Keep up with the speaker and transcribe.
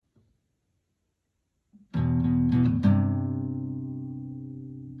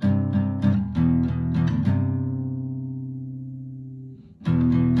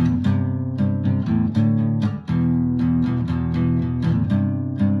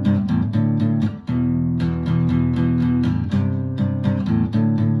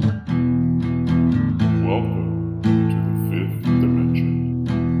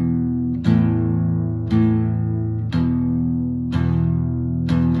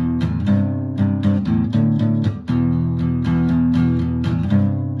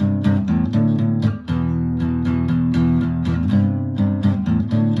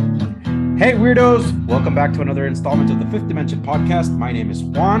Hey weirdos, welcome back to another installment of the Fifth Dimension podcast. My name is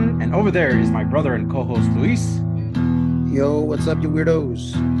Juan, and over there is my brother and co-host Luis. Yo, what's up, you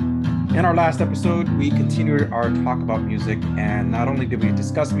weirdos? In our last episode, we continued our talk about music, and not only did we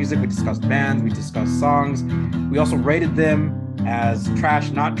discuss music, we discussed bands, we discussed songs. We also rated them as trash,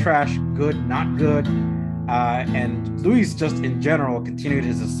 not trash, good, not good. And Luis just in general continued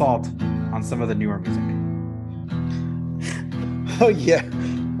his assault on some of the newer music. Oh yeah,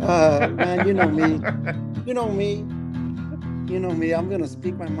 man, you know me. You know me. You know me. I'm gonna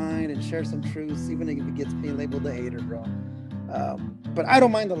speak my mind and share some truths, even if it gets me labeled a hater, bro. But I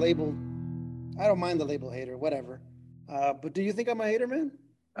don't mind the label. I don't mind the label hater, whatever. But do you think I'm a hater, man?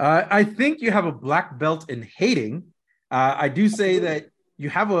 I think you have a black belt in hating. I do say Absolutely. that you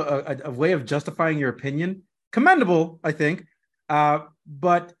have a way of justifying your opinion. Commendable, I think.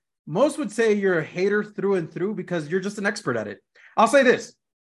 But most would say you're a hater through and through because you're just an expert at it. I'll say this.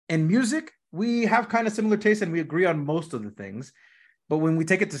 In music, we have kind of similar tastes and we agree on most of the things. But when we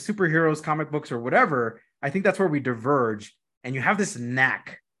take it to superheroes, comic books, or whatever, I think that's where we diverge. And you have this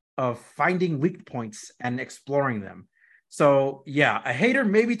knack of finding weak points and exploring them. So, yeah, a hater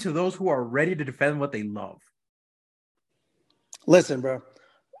maybe to those who are ready to defend what they love. Listen, bro.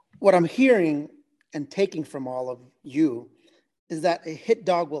 What I'm hearing and taking from all of you is that a hit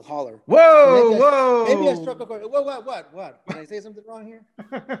dog will holler. And Whoa, maybe I struck a whoa. chord. What? Did I say something wrong here?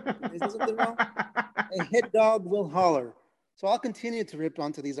 Did I say something wrong? A hit dog will holler. So I'll continue to rip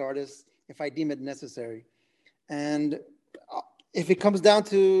onto these artists if I deem it necessary. And if it comes down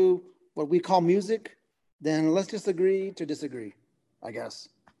to what we call music, then let's just agree to disagree, I guess.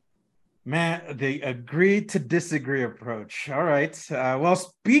 Man, the agree to disagree approach. All right. Well,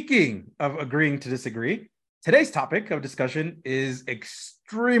 speaking of agreeing to disagree, today's topic of discussion is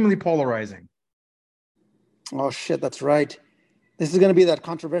extremely polarizing. Oh, shit, that's right. This is going to be that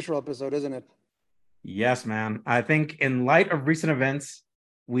controversial episode, isn't it? Yes, man. I think in light of recent events,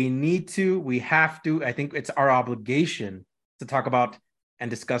 we have to, I think it's our obligation to talk about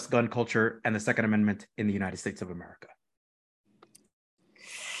and discuss gun culture and the Second Amendment in the United States of America.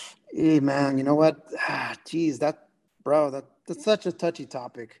 Hey, man, you know what? Geez, that's such a touchy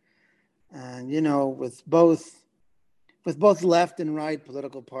topic. And, with both left and right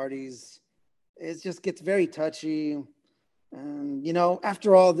political parties, it just gets very touchy. And,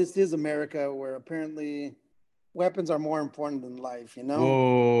 after all, this is America where apparently weapons are more important than life, you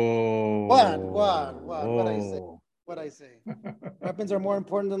know? What I say? Whoa. What I say? Weapons are more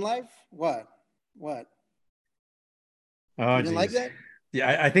important than life? What? What? Oh, You didn't like geez. that?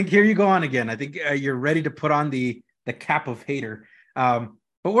 Yeah, I think here you go on again. I think you're ready to put on the cap of hater.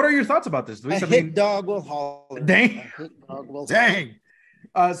 But what are your thoughts about this, A Luis? I hit mean, dog will holler. A dang, hit dog will holler.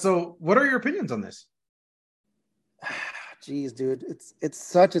 dang. So what are your opinions on this? Jeez, dude, it's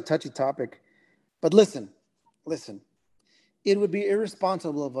such a touchy topic. But listen. It would be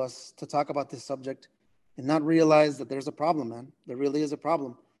irresponsible of us to talk about this subject and not realize that there's a problem, man. There really is a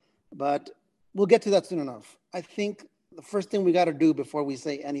problem. But we'll get to that soon enough. I think the first thing we got to do before we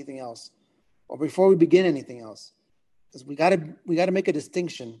say anything else, or before we begin anything else, is we got to make a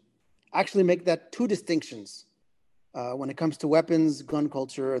distinction. Actually, make that two distinctions when it comes to weapons, gun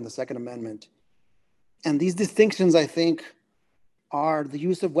culture, and the Second Amendment. And these distinctions, I think, are the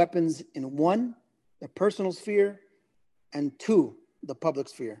use of weapons in one, the personal sphere, and two, the public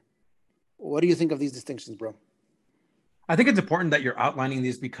sphere. What do you think of these distinctions, bro? I think it's important that you're outlining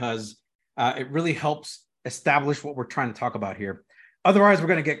these because it really helps establish what we're trying to talk about here. Otherwise, we're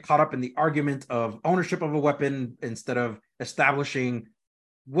going to get caught up in the argument of ownership of a weapon instead of establishing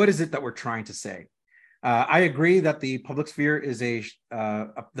what is it that we're trying to say. I agree that the public sphere is a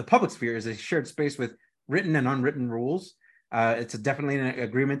shared space with written and unwritten rules. It's definitely an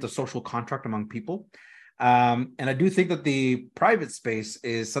agreement, a social contract among people. And I do think that the private space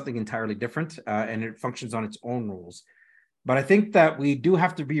is something entirely different, and it functions on its own rules. But I think that we do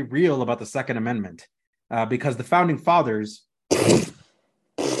have to be real about the Second Amendment because the founding fathers.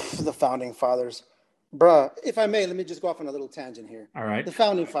 The founding fathers. Bruh, if I may, let me just go off on a little tangent here. All right. The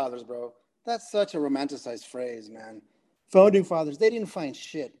founding fathers, bro. That's such a romanticized phrase, man. Founding fathers, they didn't find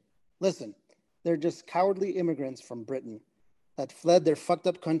shit. Listen, they're just cowardly immigrants from Britain that fled their fucked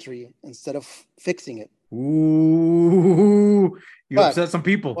up country instead of fixing it. Ooh, you What? upset some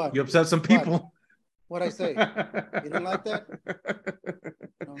people. What? You upset some What? people. What I say? You didn't like that?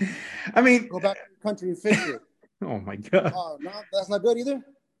 No. I mean, Go back to your country and fix it. oh my God. Oh, no, that's not good either.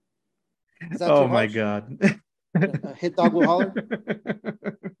 Is that too Oh my harsh? God. A hit dog will holler.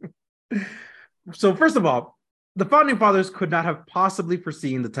 So, first of all, the founding fathers could not have possibly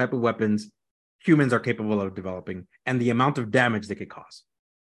foreseen the type of weapons humans are capable of developing and the amount of damage they could cause.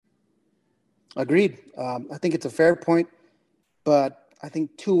 Agreed. I think it's a fair point, but I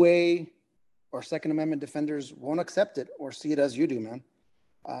think 2A or Second Amendment defenders won't accept it or see it as you do, man.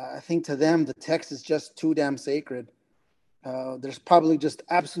 I think to them, the text is just too damn sacred. There's probably just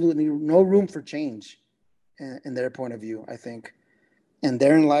absolutely no room for change in their point of view, I think. And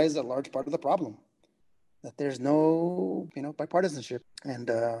therein lies a large part of the problem, that there's no, bipartisanship. And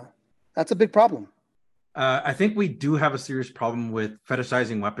that's a big problem. I think we do have a serious problem with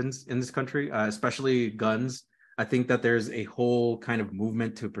fetishizing weapons in this country, especially guns. I think that there's a whole kind of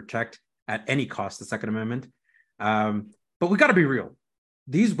movement to protect at any cost the Second Amendment. But we got to be real.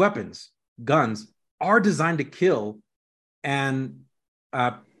 These weapons, guns, are designed to kill. And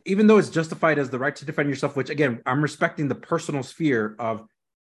even though it's justified as the right to defend yourself, which again, I'm respecting the personal sphere of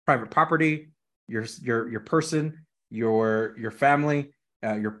private property, your person, your family,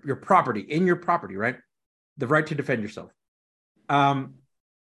 your property, in your property, right? The right to defend yourself.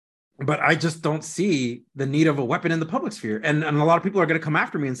 But I just don't see the need of a weapon in the public sphere. And a lot of people are going to come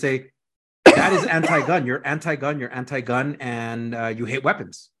after me and say, that is anti-gun. You're anti-gun, and you hate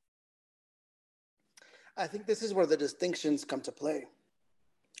weapons. I think this is where the distinctions come to play.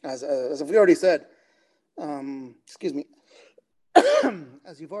 As we already said, excuse me,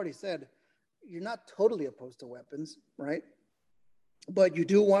 as you've already said, you're not totally opposed to weapons, right? But you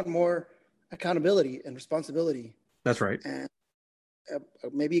do want more accountability and responsibility. That's right. And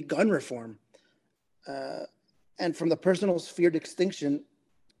maybe gun reform. And from the personal sphere distinction,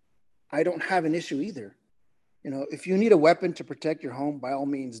 I don't have an issue either. If you need a weapon to protect your home, by all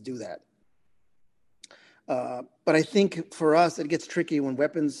means, do that. But I think for us, it gets tricky when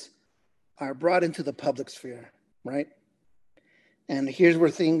weapons are brought into the public sphere, right? And here's where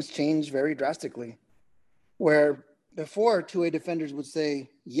things change very drastically. Where before, 2A defenders would say,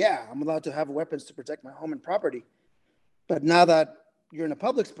 yeah, I'm allowed to have weapons to protect my home and property. But now that you're in a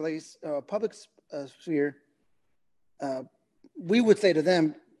public place, sphere, we would say to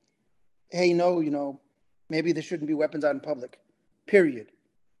them, hey, no, maybe there shouldn't be weapons out in public, period.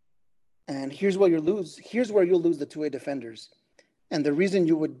 And here's where you'll lose the 2A defenders. And the reason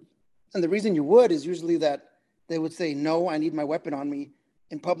you would is usually that they would say, no, I need my weapon on me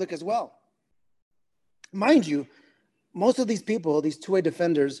in public as well. Mind you, most of these people, these 2A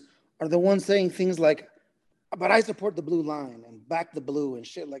defenders, are the ones saying things like, but I support the blue line and back the blue and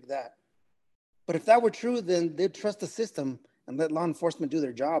shit like that. But if that were true, then they'd trust the system and let law enforcement do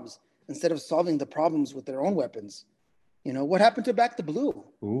their jobs instead of solving the problems with their own weapons. What happened to back the blue?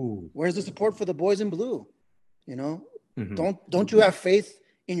 Ooh. Where's the support for the boys in blue? Mm-hmm. Don't you have faith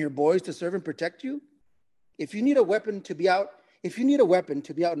in your boys to serve and protect you? If you need a weapon to be out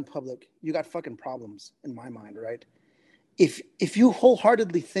in public, you got fucking problems in my mind, right? If you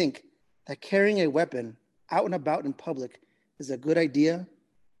wholeheartedly think that carrying a weapon out and about in public is a good idea,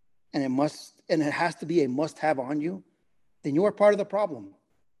 and it has to be a must-have on you, then you are part of the problem.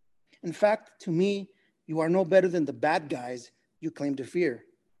 In fact, to me, you are no better than the bad guys you claim to fear.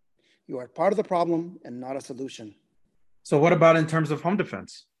 You are part of the problem and not a solution. So what about in terms of home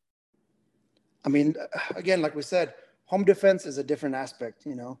defense? I mean, again, like we said, home defense is a different aspect,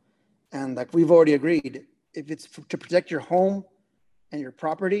 and like we've already agreed, if it's to protect your home and your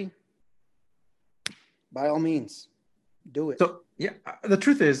property, by all means, do it. So yeah, the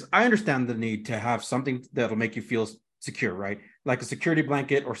truth is, I understand the need to have something that'll make you feel secure, right? Like a security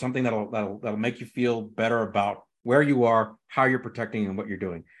blanket or something that'll make you feel better about where you are, how you're protecting, and what you're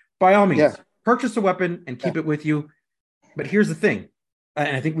doing. By all means, purchase a weapon and keep it with you. But here's the thing,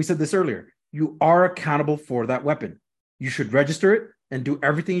 and I think we said this earlier, you are accountable for that weapon. You should register it and do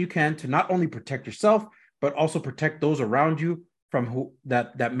everything you can to not only protect yourself, but also protect those around you from who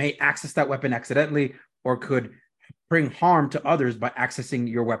that may access that weapon accidentally or could bring harm to others by accessing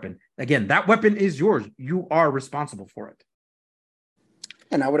your weapon. Again, that weapon is yours. You are responsible for it.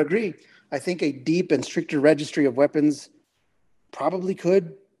 And I would agree. I think a deep and stricter registry of weapons probably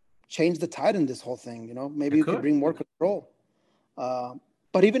could change the tide in this whole thing. Maybe it could bring more control.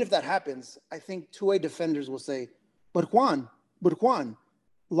 But even if that happens, I think 2A defenders will say, but Juan,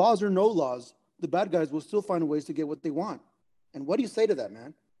 laws or no laws, the bad guys will still find ways to get what they want. And what do you say to that,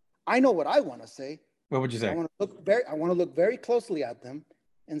 man? I know what I want to say. What would you say? I want to look very closely at them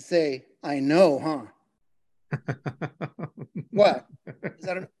and say, I know, huh? What? Is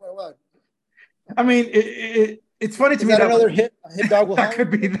that what? I mean, it's funny to me that another hit dog will that could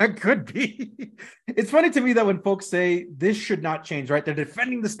be. It's funny to me that when folks say this should not change, right? They're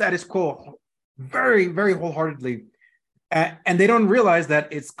defending the status quo very, very wholeheartedly. And they don't realize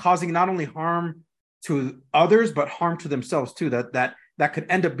that it's causing not only harm to others, but harm to themselves too. That could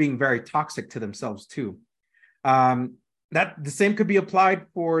end up being very toxic to themselves too. That the same could be applied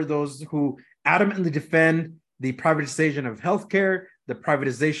for those who adamantly defend the privatization of healthcare, the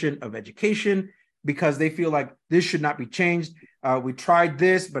privatization of education, because they feel like this should not be changed. We tried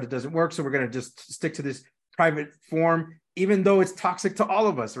this, but it doesn't work, so we're going to just stick to this private form, even though it's toxic to all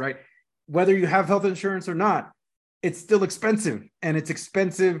of us, right? Whether you have health insurance or not, it's still expensive, and it's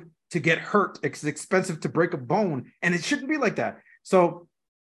expensive to get hurt. It's expensive to break a bone, and it shouldn't be like that. So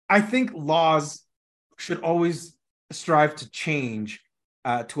I think laws should always strive to change,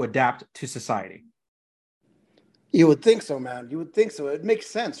 to adapt to society. You would think so, man. You would think so. It makes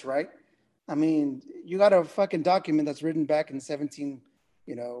sense, right? I mean, you got a fucking document that's written back in 17,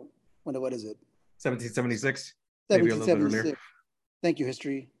 you know, what is it? 1776, maybe a little bit earlier. 1776. Thank you,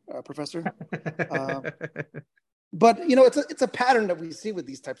 history professor. But it's a pattern that we see with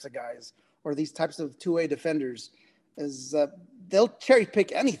these types of guys, or these types of two-way defenders, is they'll cherry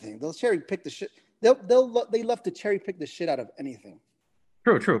pick anything. They'll cherry pick the shit. They love to cherry pick the shit out of anything.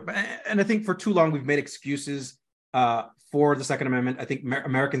 True. And I think for too long we've made excuses for the Second Amendment. I think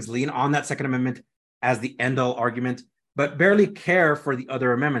Americans lean on that Second Amendment as the end-all argument, but barely care for the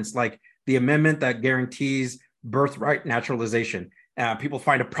other amendments, like the amendment that guarantees birthright naturalization. People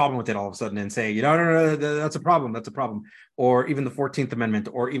find a problem with it all of a sudden and say, no, that's a problem. That's a problem. Or even the 14th Amendment,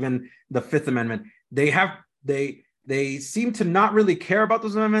 or even the Fifth Amendment. They seem to not really care about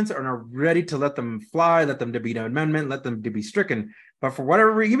those amendments and are ready to let them fly, let them to be an amendment, let them to be stricken. But for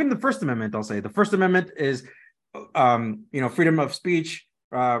whatever, even the First Amendment, I'll say the First Amendment is, freedom of speech,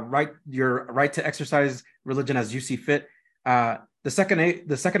 your right to exercise religion as you see fit. The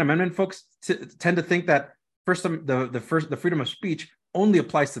Second Amendment folks tend to think that the freedom of speech only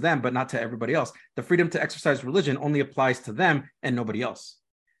applies to them, but not to everybody else. The freedom to exercise religion only applies to them and nobody else.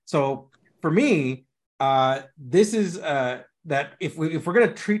 So for me, this is that if we're going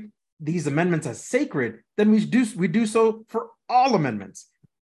to treat these amendments as sacred, then we do so for all amendments.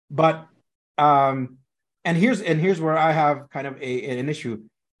 But and here's where I have kind of an issue.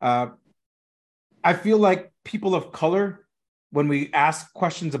 I feel like people of color, when we ask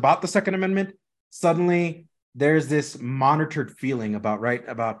questions about the Second Amendment, suddenly there's this monitored feeling about,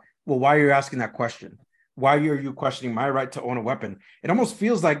 well, why are you asking that question? Why are you questioning my right to own a weapon? It almost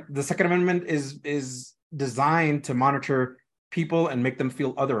feels like the Second Amendment is designed to monitor people and make them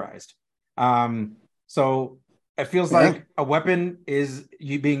feel otherized. So it feels like a weapon is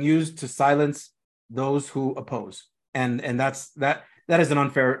being used to silence those who oppose, and that is an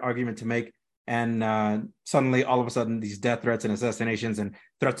unfair argument to make. And suddenly, all of a sudden, these death threats and assassinations and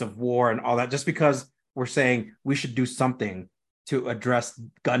threats of war and all that, just because we're saying we should do something to address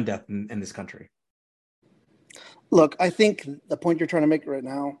gun death in this country. Look, I think the point you're trying to make right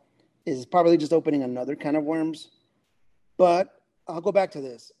now is probably just opening another can of worms. But I'll go back to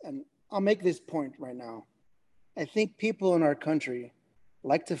this, and I'll make this point right now. I think people in our country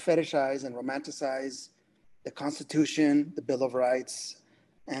like to fetishize and romanticize the Constitution, the Bill of Rights,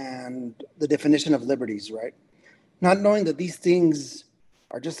 and the definition of liberties, right? Not knowing that these things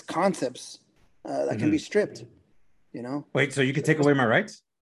are just concepts that can be stripped, Wait, so you could take away my rights?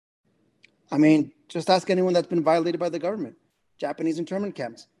 I mean, just ask anyone that's been violated by the government. Japanese internment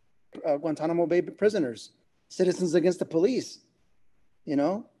camps, Guantanamo Bay prisoners, citizens against the police,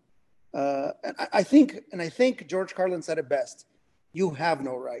 And I think George Carlin said it best. You have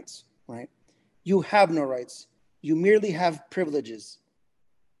no rights, right? You have no rights. You merely have privileges.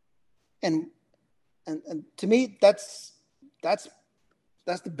 And to me, that's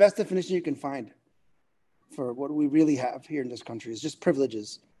the best definition you can find for what we really have here in this country, is just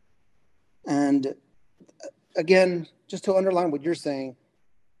privileges. And again, just to underline what you're saying,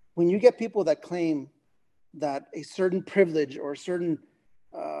 when you get people that claim that a certain privilege or a certain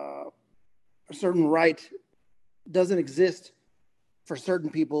right doesn't exist for certain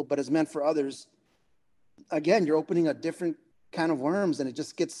people, but is meant for others, again, you're opening a different can of worms, and it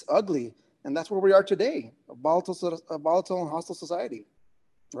just gets ugly. And that's where we are today, a volatile and hostile society,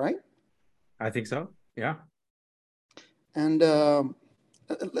 right? I think so, yeah. And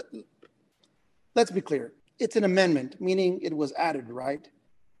let's be clear. It's an amendment, meaning it was added, right?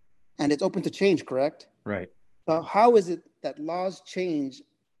 And it's open to change, correct? Right. So how is it that laws change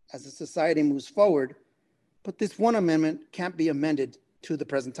as a society moves forward, but this one amendment can't be amended to the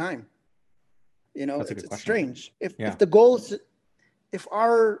present time? It's strange. If the goal is if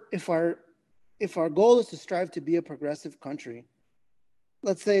our goal is to strive to be a progressive country,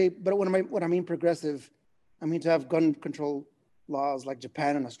 let's say, but what I mean progressive, I mean to have gun control laws like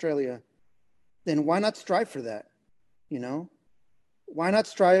Japan and Australia, then why not strive for that? Why not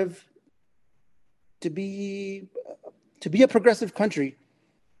strive to be a progressive country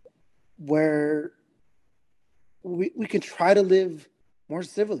where we can try to live more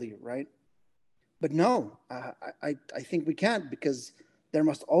civilly, right? But no, I think we can't, because there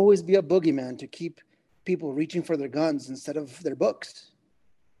must always be a boogeyman to keep people reaching for their guns instead of their books.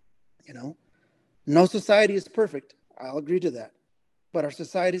 You know, no society is perfect. I'll agree to that. But our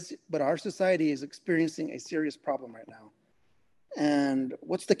society is experiencing a serious problem right now. And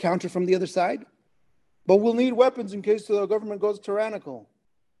what's the counter from the other side? But we'll need weapons in case the government goes tyrannical.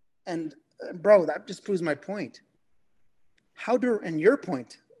 And bro, that just proves my point. And your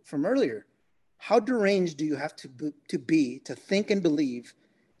point from earlier, how deranged do you have to think and believe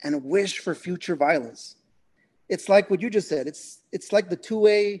and wish for future violence? It's like what you just said. It's like the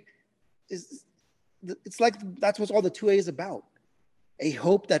 2A is. It's like that's what all the 2A is about. A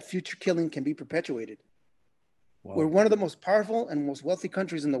hope that future killing can be perpetuated. Wow. We're one of the most powerful and most wealthy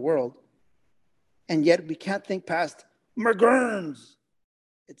countries in the world, and yet we can't think past McGurns.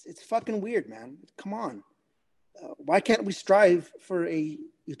 It's fucking weird, man. Come on. Why can't we strive for a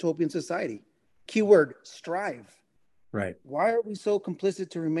utopian society? Keyword, strive. Right. Why are we so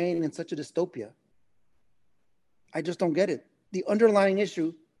complicit to remain in such a dystopia? I just don't get it. The underlying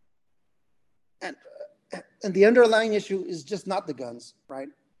issue, and the underlying issue is just not the guns, right?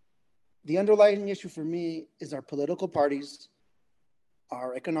 The underlying issue for me is our political parties,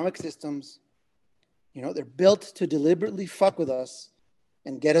 our economic systems. You know, they're built to deliberately fuck with us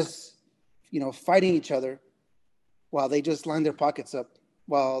and get us, fighting each other while they just line their pockets up,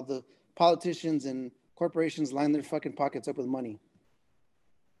 while the politicians and corporations line their fucking pockets up with money.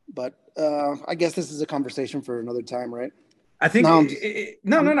 But I guess this is a conversation for another time, right? I think I'm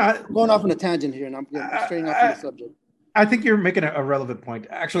going off on a tangent here, and I'm straying off from the subject. I think you're making a relevant point.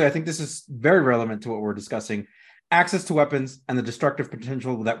 Actually, I think this is very relevant to what we're discussing. Access to weapons and the destructive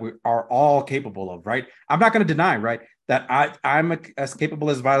potential that we are all capable of, right? I'm not going to deny, right, that I'm as capable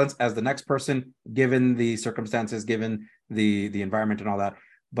as violence as the next person, given the circumstances, given the environment and all that.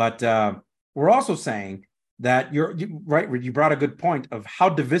 But we're also saying that you brought a good point of how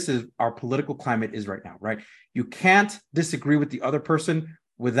divisive our political climate is right now, right? You can't disagree with the other person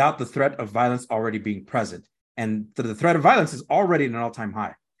without the threat of violence already being present. And the threat of violence is already at an all-time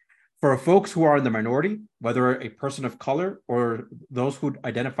high. For folks who are in the minority, whether a person of color or those who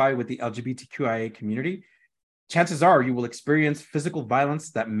identify with the LGBTQIA community, chances are you will experience physical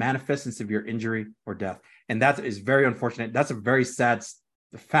violence that manifests in severe injury or death. And that is very unfortunate. That's a very sad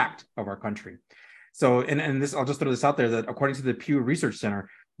fact of our country. So, and this, I'll just throw this out there, that according to the Pew Research Center,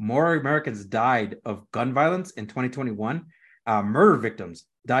 more Americans died of gun violence in 2021. Murder victims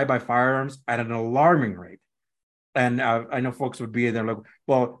die by firearms at an alarming rate. And I know folks would be there like,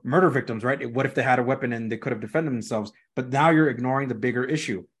 well, murder victims, right? What if they had a weapon and they could have defended themselves? But now you're ignoring the bigger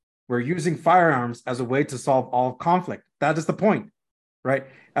issue. We're using firearms as a way to solve all conflict. That is the point, right?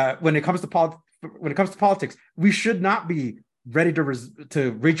 When it comes to politics, we should not be ready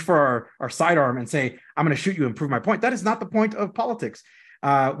to reach for our sidearm and say, I'm going to shoot you and prove my point. That is not the point of politics.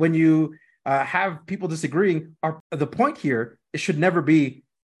 When you have people disagreeing, the point here, it should never be,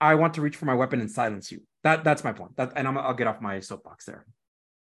 I want to reach for my weapon and silence you. That's my point. I'll get off my soapbox there.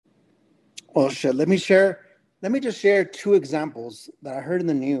 Well, shit. Let me just share two examples that I heard in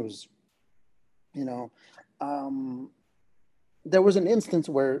the news. There was an instance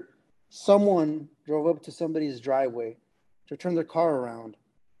where someone drove up to somebody's driveway to turn their car around,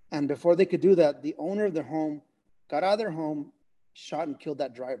 and before they could do that, the owner of their home got out of their home, shot and killed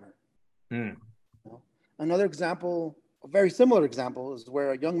that driver. Another example, a very similar example, is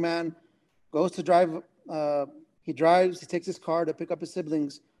where a young man goes to drive. He takes his car to pick up his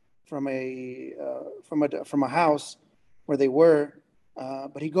siblings from a house where they were,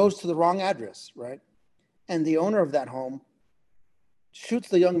 but he goes to the wrong address, right? And the owner of that home shoots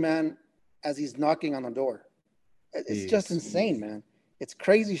the young man as he's knocking on the door. It's just insane, man. It's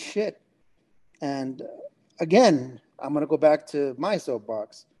crazy shit. And again, I'm going to go back to my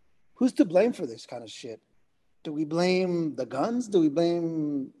soapbox. Who's to blame for this kind of shit? Do we blame the guns? Do we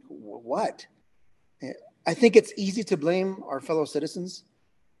blame what? I think it's easy to blame our fellow citizens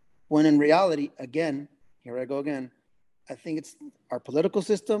when in reality, again, here I go again, I think it's our political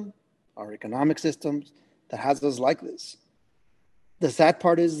system, our economic systems that has us like this. The sad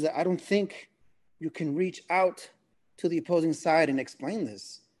part is that I don't think you can reach out to the opposing side and explain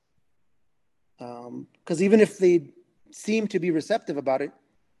this. Because even if they seem to be receptive about it,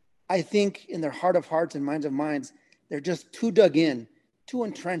 I think in their heart of hearts and minds of minds, they're just too dug in, too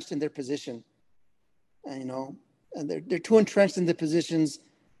entrenched in their position. And, and they're too entrenched in the positions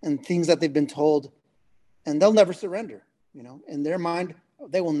and things that they've been told, and they'll never surrender. In their mind,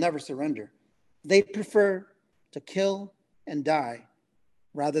 they will never surrender. They prefer to kill and die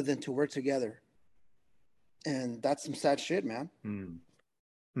rather than to work together. And that's some sad shit, man.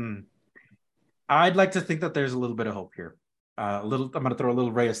 I'd like to think that there's a little bit of hope here. I'm going to throw a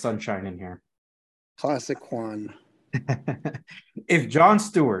little ray of sunshine in here. Classic Juan. If Jon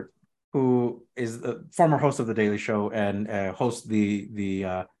Stewart, who is the former host of the Daily Show and hosts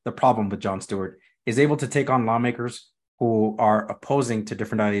the problem with Jon Stewart, is able to take on lawmakers who are opposing to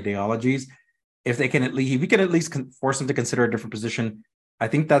different ideologies, if we can at least force them to consider a different position, I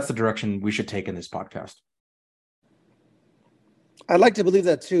think that's the direction we should take in this podcast. I'd like to believe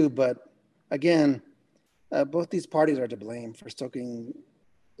that too, but again, both these parties are to blame for stoking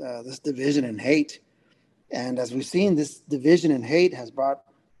this division and hate. And as we've seen, this division and hate has brought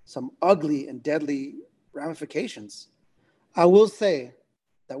some ugly and deadly ramifications. I will say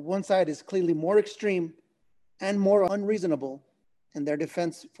that one side is clearly more extreme and more unreasonable in their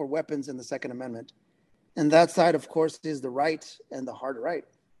defense for weapons in the Second Amendment. And that side, of course, is the right and the hard right.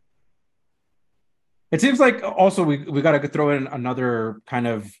 It seems like also we got to throw in another kind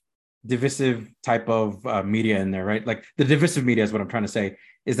of divisive type of media in there, right? Like the divisive media is what I'm trying to say,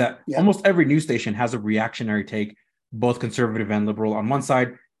 is that almost every news station has a reactionary take, both conservative and liberal. On one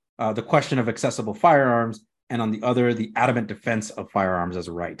side, the question of accessible firearms, and on the other, the adamant defense of firearms as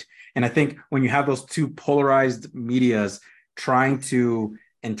a right. And I think when you have those two polarized medias trying to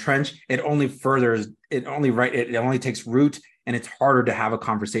entrench, it only takes root, and it's harder to have a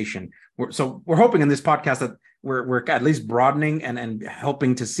conversation. So we're hoping in this podcast that we're at least broadening and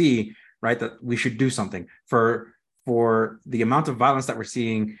helping to see, right, that we should do something for the amount of violence that we're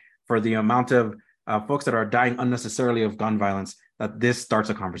seeing, for the amount of folks that are dying unnecessarily of gun violence, that this starts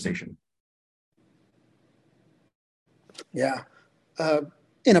a conversation. Yeah.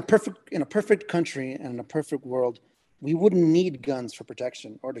 In a perfect country and in a perfect world, we wouldn't need guns for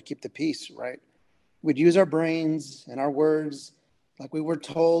protection or to keep the peace, right? We'd use our brains and our words like we were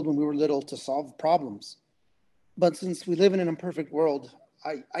told when we were little to solve problems. But since we live in an imperfect world,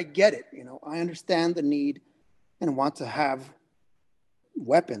 I get it. I understand the need and want to have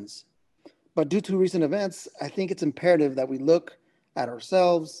weapons. But due to recent events, I think it's imperative that we look at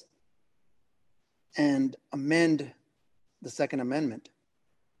ourselves and amend the Second Amendment.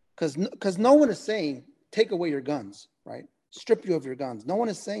 Because no one is saying, take away your guns, right? Strip you of your guns. No one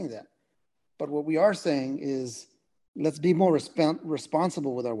is saying that. But what we are saying is, let's be more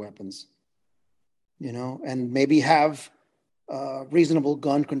responsible with our weapons, and maybe have reasonable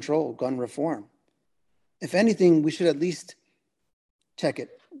gun control, gun reform. If anything, we should at least check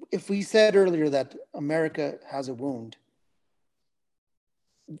it. If we said earlier that America has a wound,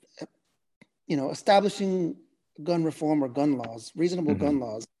 establishing gun reform or gun laws, reasonable gun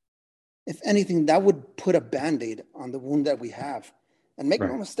laws, if anything, that would put a Band-Aid on the wound that we have. And make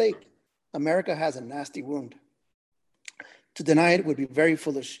no mistake, America has a nasty wound. To deny it would be very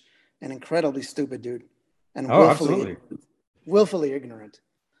foolish and incredibly stupid, dude. And willfully ignorant.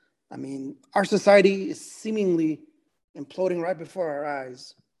 I mean, our society is seemingly imploding right before our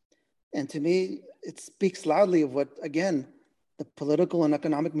eyes. And to me, it speaks loudly of what, again, the political and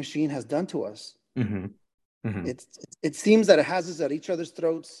economic machine has done to us. It seems that it has us at each other's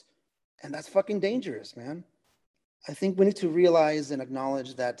throats, and that's fucking dangerous, man. I think we need to realize and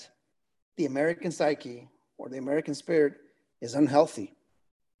acknowledge that the American psyche or the American spirit is unhealthy.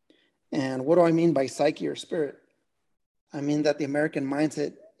 And what do I mean by psyche or spirit? I mean that the American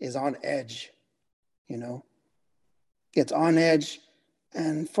mindset is on edge, It's on edge.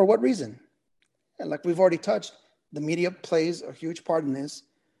 And for what reason? And like we've already touched, the media plays a huge part in this,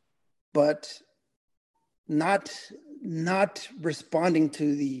 but not responding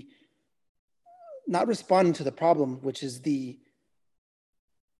to the problem, which is the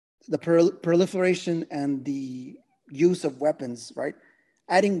proliferation and the use of weapons, right?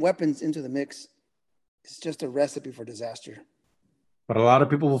 Adding weapons into the mix is just a recipe for disaster. But a lot of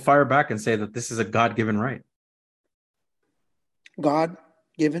people will fire back and say that this is a God-given right.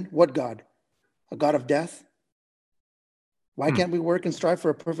 God-given? What God? A God of death? Why can't we work and strive for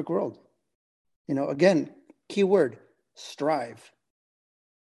a perfect world? Again, key word, strive.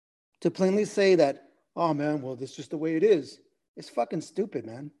 To plainly say that, oh man, well, this is just the way it is, it's fucking stupid,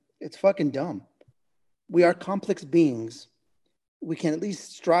 man. It's fucking dumb. We are complex beings. We can at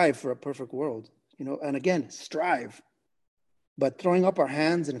least strive for a perfect world, and again, strive. But throwing up our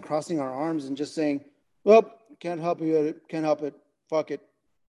hands and crossing our arms and just saying, well, can't help it, fuck it,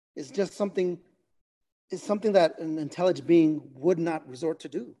 is just something that an intelligent being would not resort to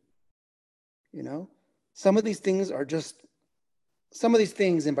do. Some of these things, and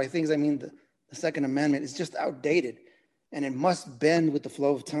by things I mean the Second Amendment, is just outdated, and it must bend with the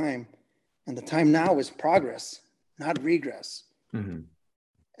flow of time. And the time now is progress, not regress. And,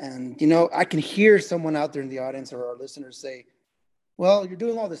 I can hear someone out there in the audience or our listeners say, Well, you're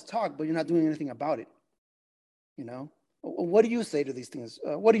doing all this talk, but you're not doing anything about it. You know, what do you say to these things?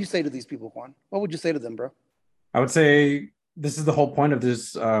 What do you say to these people, Juan? What would you say to them, bro? I would say this is the whole point of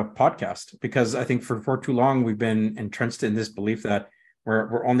this podcast, because I think for too long we've been entrenched in this belief that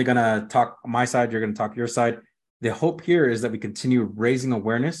we're only going to talk my side, you're going to talk your side. The hope here is that we continue raising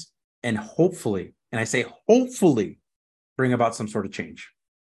awareness and hopefully, and I say hopefully, bring about some sort of change.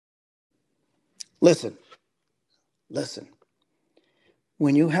 Listen.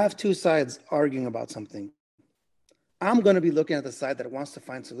 When you have two sides arguing about something, I'm going to be looking at the side that wants to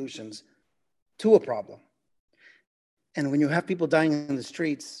find solutions to a problem. And when you have people dying in the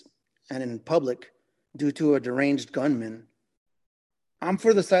streets and in public due to a deranged gunman, I'm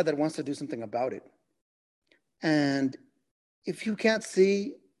for the side that wants to do something about it. And if you can't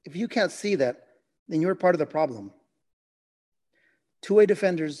see that, then you're part of the problem. Two-way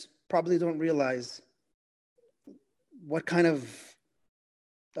defenders probably don't realize what kind of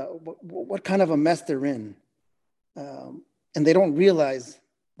a mess they're in. And they don't realize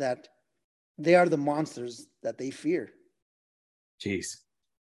that they are the monsters that they fear. Jeez.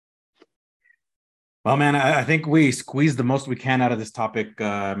 Well, man, I think we squeezed the most we can out of this topic,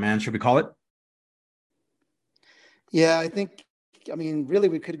 man. Should we call it? Yeah, I mean, really,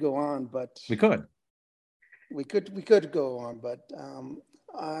 we could go on, but we could go on, but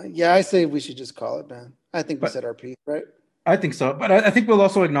yeah, I say we should just call it, man. I think we said our piece, right? I think so, but I think we'll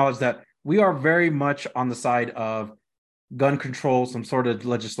also acknowledge that we are very much on the side of gun control, some sort of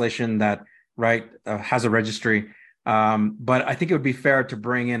legislation that has a registry. But I think it would be fair to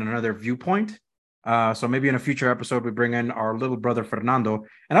bring in another viewpoint. So maybe in a future episode, we bring in our little brother, Fernando.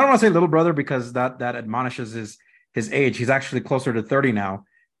 And I don't want to say little brother because that admonishes his age. He's actually closer to 30 now.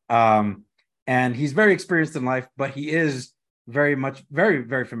 And he's very experienced in life, but he is very,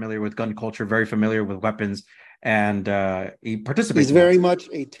 very familiar with gun culture, very familiar with weapons. And he participates. He's very much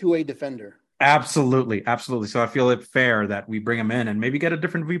a two-way defender. Absolutely. So I feel it fair that we bring him in and maybe get a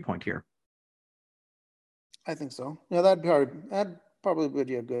different viewpoint here. I think so. Yeah, that'd probably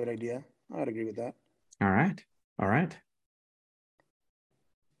be a good idea. I'd agree with that. All right.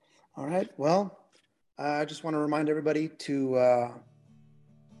 Well, I just want to remind everybody to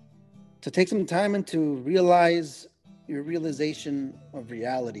take some time and to realize your realization of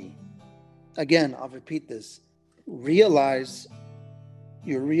reality. Again, I'll repeat this. Realize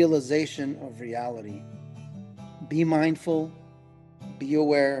your realization of reality. Be mindful, be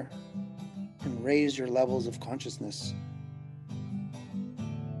aware, and raise your levels of consciousness.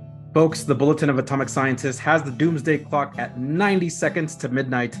 Folks, the Bulletin of Atomic Scientists has the doomsday clock at 90 seconds to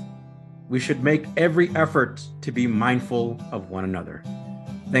midnight. We should make every effort to be mindful of one another.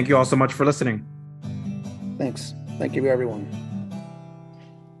 Thank you all so much for listening. Thanks. Thank you, everyone.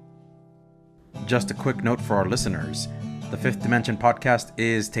 Just a quick note for our listeners. The Fifth Dimension podcast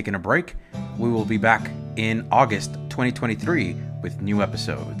is taking a break. We will be back in August 2023 with new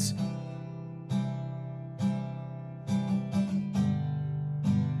episodes.